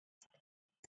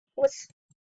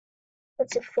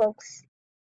what's it, folks?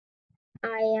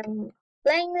 I am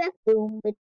playing that room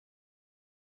with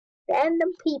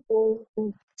random people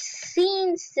who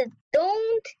seems to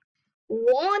don't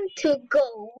want to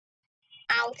go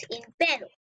out in battle.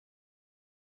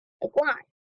 Like why?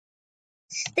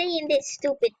 Stay in this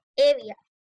stupid area.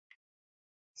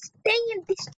 Stay in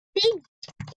this thing.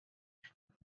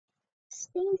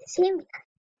 Stay in this area.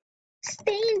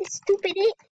 Stay in this stupid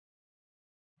area.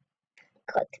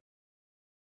 Cut.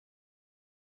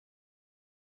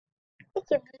 I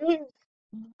can move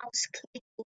mouse click.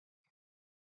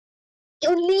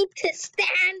 You need to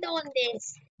stand on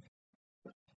this.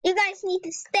 You guys need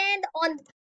to stand on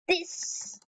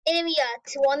this area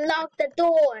to unlock the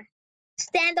door.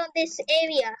 Stand on this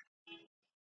area.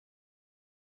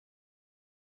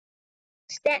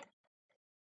 Stand.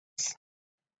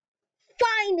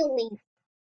 Finally.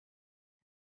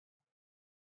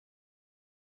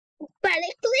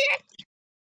 Balik click.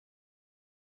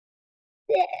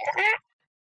 There.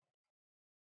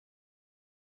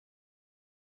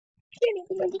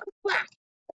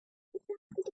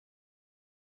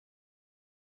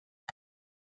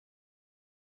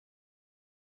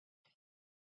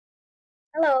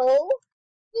 Hello?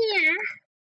 Yeah.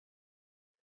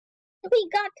 We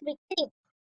got to be kidding.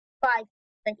 Bye.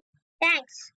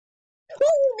 Thanks.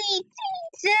 Holy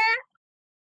Jesus!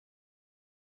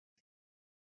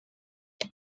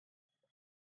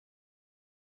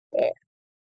 There.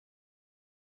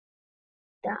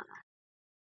 Da.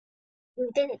 We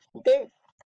did it. We did it.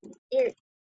 We did it.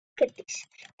 Get this.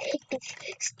 Take this.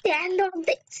 Stand on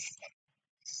this.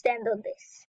 Stand on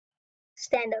this.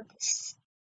 Stand on this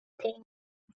thing.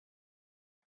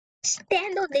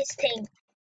 Stand on this thing.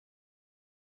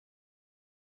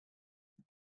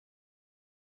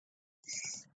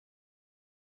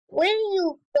 Where are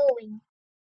you going?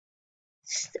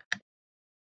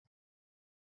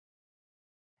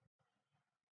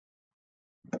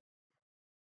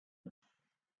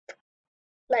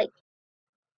 Like,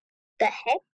 the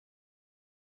heck?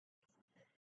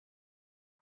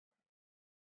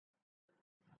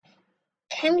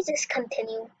 Can we just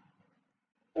continue?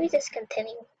 Can we just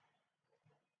continue?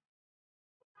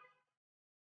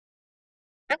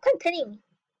 I'm continuing.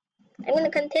 I'm gonna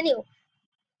continue.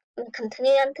 I'm gonna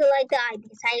continue until I die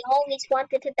because I always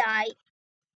wanted to die.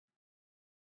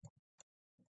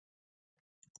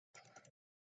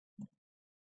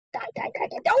 Die, die, die,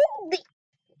 die. Oh,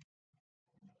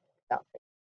 stop it.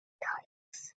 Die.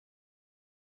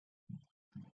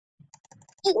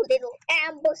 You little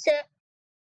ambusher.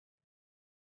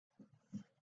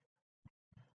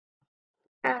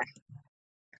 Ah.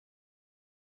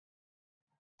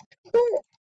 Ooh.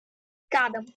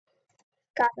 Got him.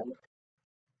 Got him.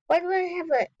 Why do I have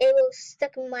an arrow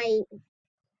stuck in my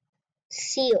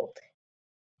shield?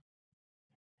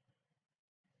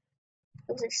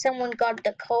 Looks like someone got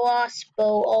the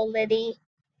crossbow already.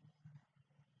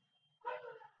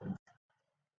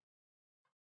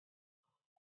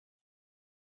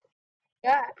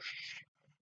 Yeah.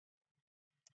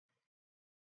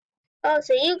 Oh,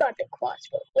 so you got the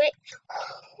crossbow. Wait.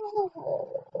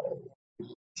 Oh,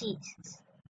 Jesus.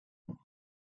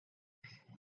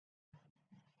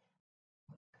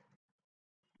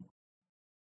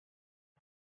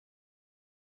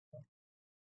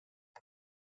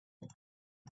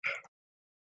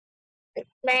 The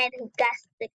man who got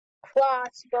the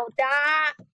crossbow.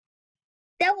 That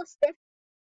was the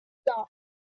thought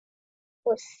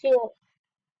for sure.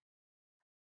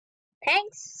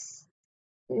 Thanks.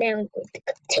 Now I'm going to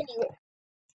continue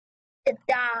to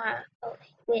die. Oh,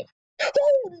 wait.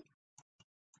 Oh,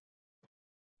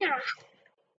 yeah.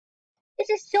 This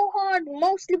is so hard,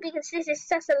 mostly because this is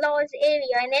such a large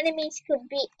area and enemies could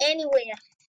be anywhere.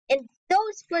 And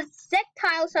those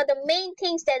projectiles are the main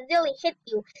things that really hit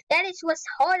you. That is what's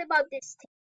hard about this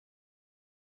thing.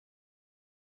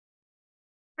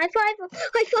 High five!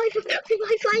 High five!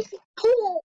 High five!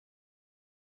 Oh!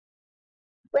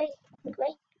 Wait,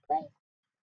 wait, wait.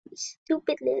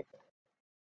 Stupid little.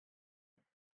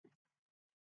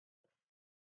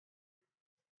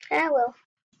 Ah well.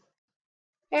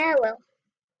 Ah well.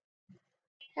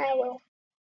 Ah well.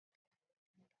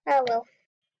 Ah well.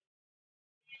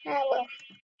 Ah well.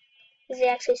 Is it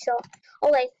actually so?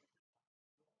 Alright.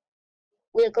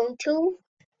 We're going to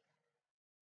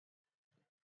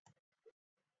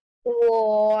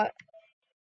roar.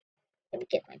 Let me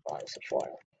get my bottles of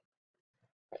water.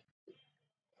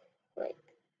 Wait.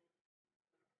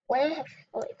 What I have?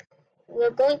 Wait.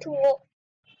 We're going to roar.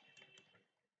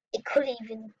 I couldn't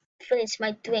even finish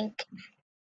my drink.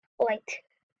 Wait.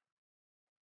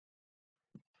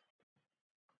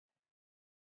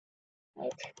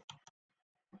 Right.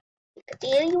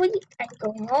 Really, I'm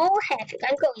going all havoc.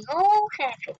 I'm going all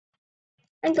havoc.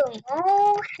 I'm going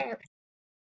all havoc.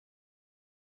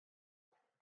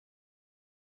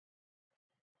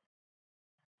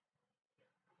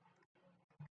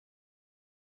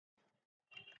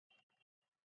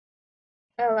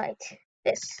 Alright,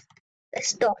 let's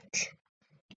start.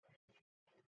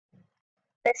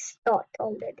 Let's start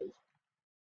already.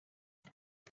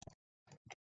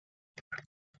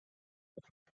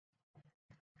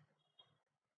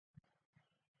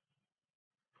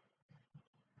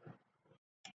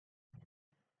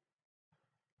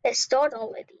 Let's start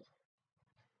already.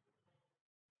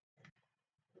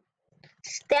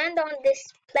 Stand on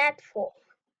this platform.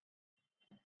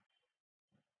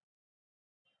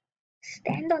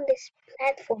 Stand on this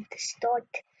platform to start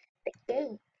the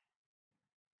game.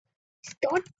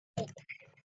 Start it.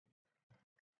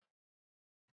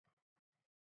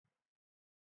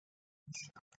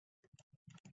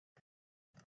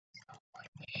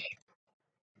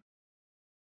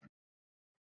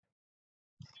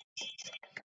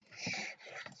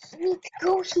 You need to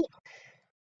go here. You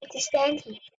need to stand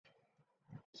here.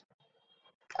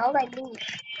 Alright, leave.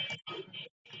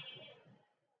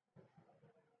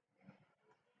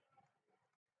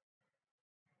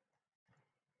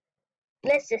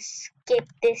 Let's just skip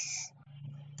this.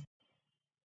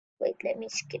 Wait, let me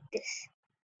skip this.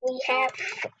 We have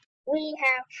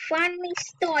finally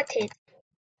started.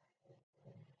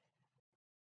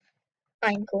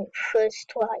 I'm going first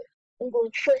try. I'm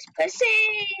going first person.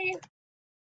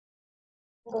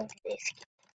 I'm going to this.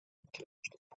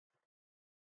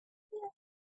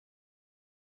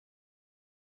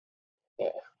 Yeah,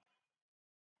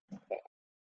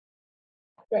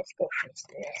 let's go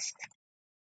first.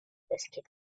 Let's skip.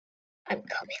 I'm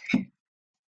coming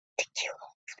to kill.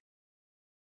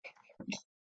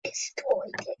 Destroy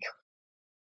it.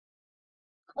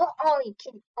 Oh, are you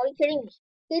kidding? Are you kidding me?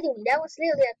 Kidding me? That was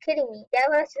literally kidding me. That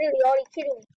was literally are you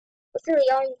kidding me? Was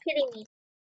literally are you kidding me?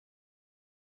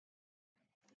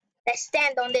 Let's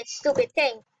stand on this stupid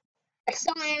thing. Let's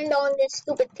stand on this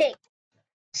stupid thing.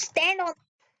 Stand on.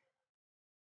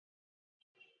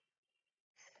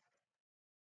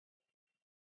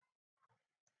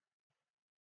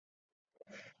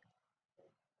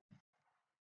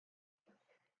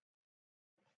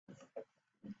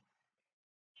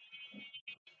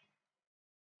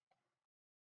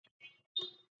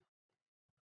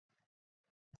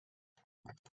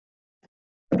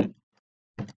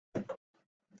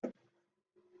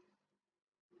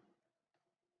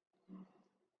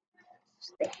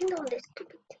 Stand on this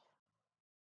stupid thing.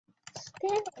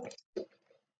 Stand on this stupid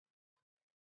thing.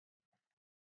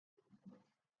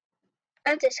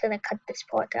 I'm just gonna cut this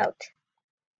part out.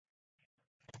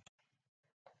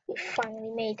 We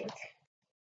finally made it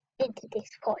into this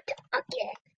part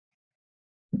again.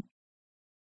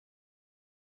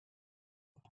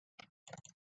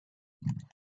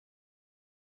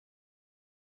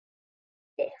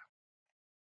 Yeah.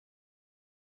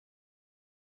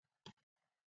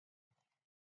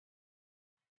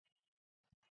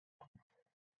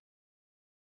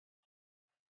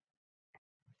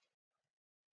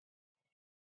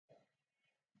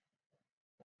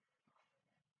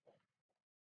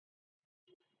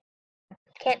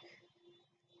 Can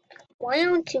why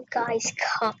don't you guys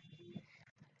come?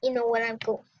 You know what I'm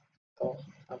going.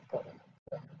 I'm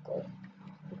going.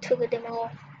 Trigger them all.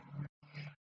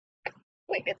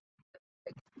 Wait,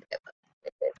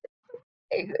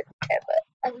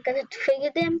 I'm gonna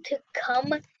trigger them to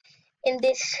come in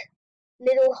this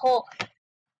little hall.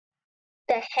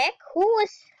 The heck? Who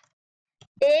was?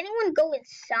 Did anyone go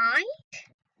inside?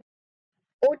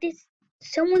 Or did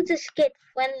someone just get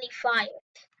friendly fire?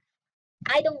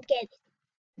 I don't get it.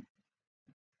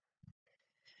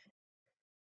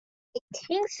 I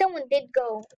think someone did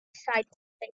go inside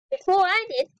before I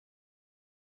did.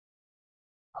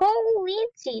 Holy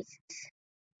Jesus.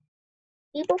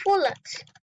 People fool us.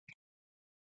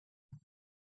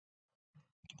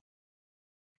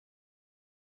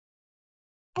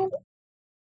 Oh,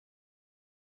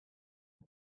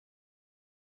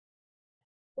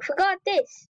 we forgot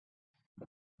this.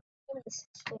 Let's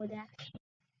store that.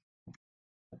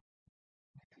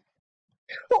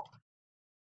 Oh,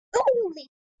 holy.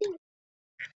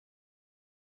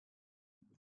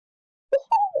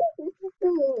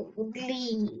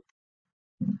 Holy.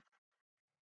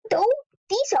 Though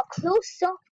these are close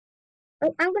up.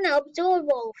 I'm gonna observe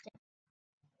all of them.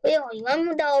 Where are you?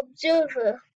 I'm the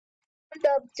observer. I'm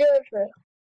the observer.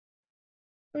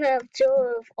 I'm gonna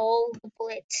observe all the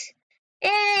bullets.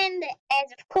 And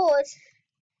as of course,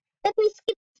 let me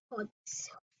skip this part.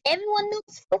 Everyone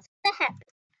knows what's gonna happen.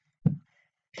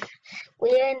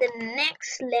 We're in the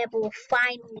next level,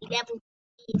 finally, level 3.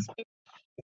 It's been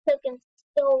taking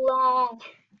so long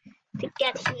to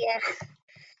get here.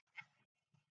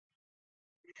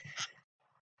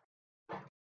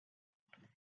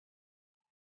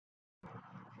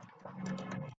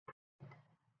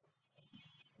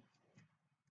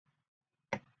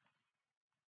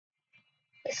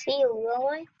 I see you,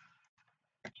 Roy.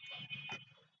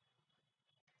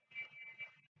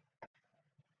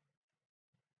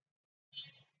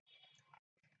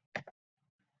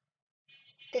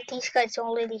 These guys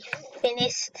already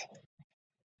finished.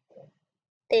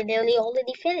 They nearly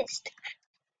already finished.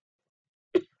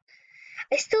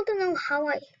 I still don't know how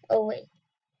I. Oh, wait.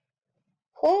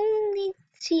 Holy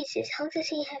Jesus, how does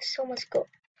he have so much gold?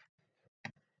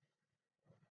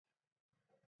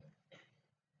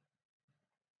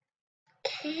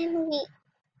 Can we.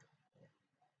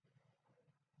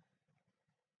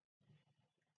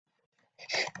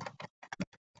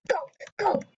 Go!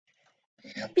 Go!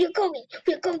 We're going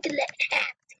to let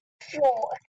out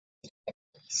for the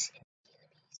enemies.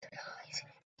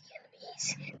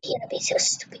 The enemies are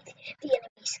stupid. The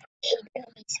enemies hate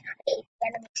enemies. Hate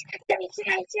enemies.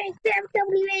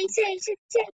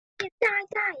 Die,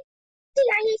 die.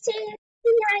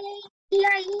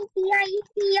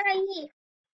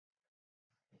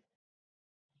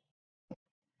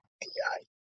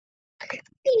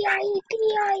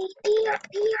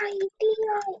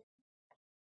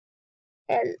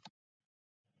 Hell,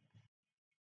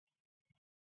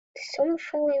 someone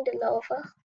falling the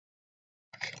lava.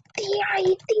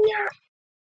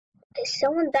 Did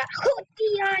someone die? Oh,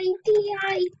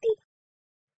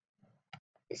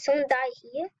 Did someone die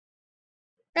here?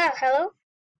 Oh, hello.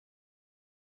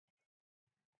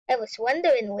 I was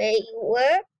wondering where you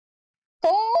were.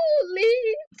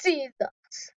 Holy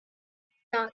Jesus!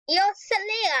 Jag ser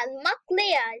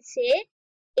makliga se.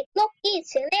 Iklok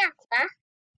isinekla.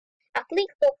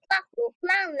 Aklik toklak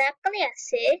plan nakliga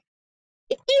se.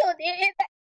 Ikio de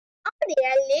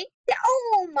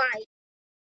oh my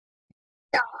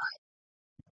god.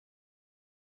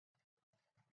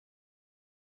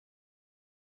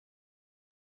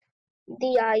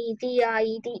 D-I.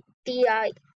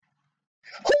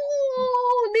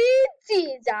 Holy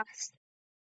Jesus!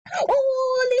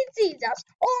 Holy Jesus!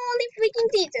 Holy freaking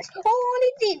Jesus!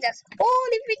 Holy Jesus!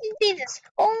 Holy freaking Jesus!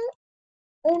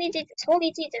 Holy Jesus!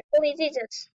 Holy Jesus! Holy Jesus! Holy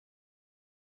Jesus!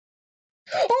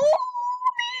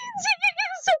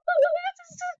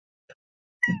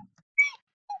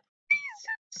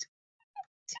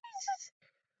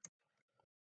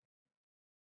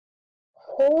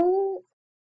 Oh,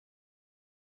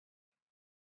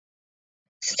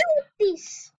 stop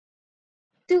this!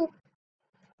 Dude,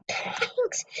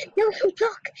 thanks! No, you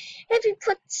block every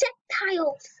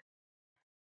projectiles!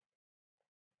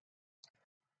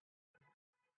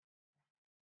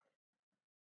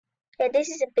 Yeah, this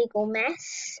is a big old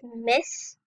mess.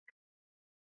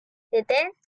 They're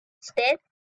dead? It's dead?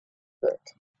 Good.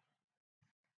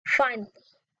 Finally.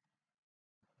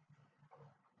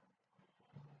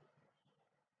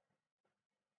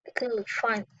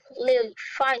 Literally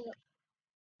finally.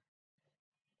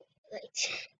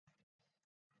 Like,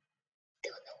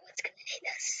 don't know what's gonna hit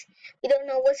us. We don't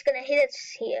know what's gonna hit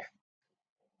us here.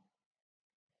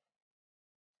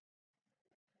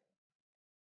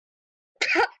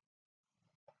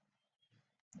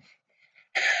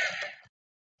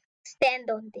 Stand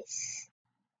on this.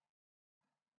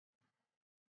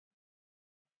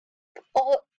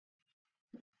 Oh,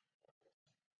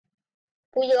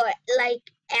 we are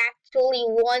like actually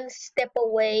one step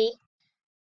away.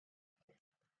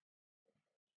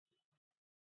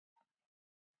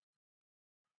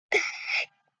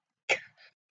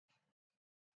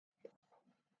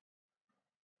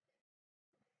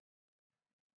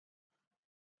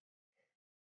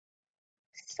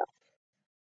 So,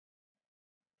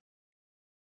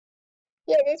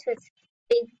 yeah, this was a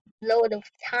big load of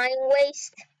time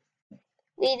waste.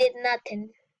 We did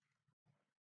nothing.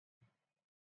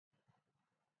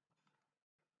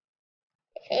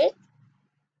 Hey?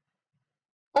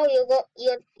 Oh,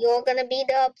 you're gonna be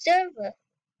the observer.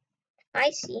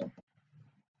 I see.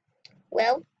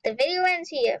 Well, the video ends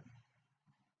here.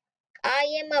 I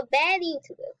am a bad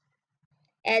YouTuber,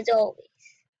 as always.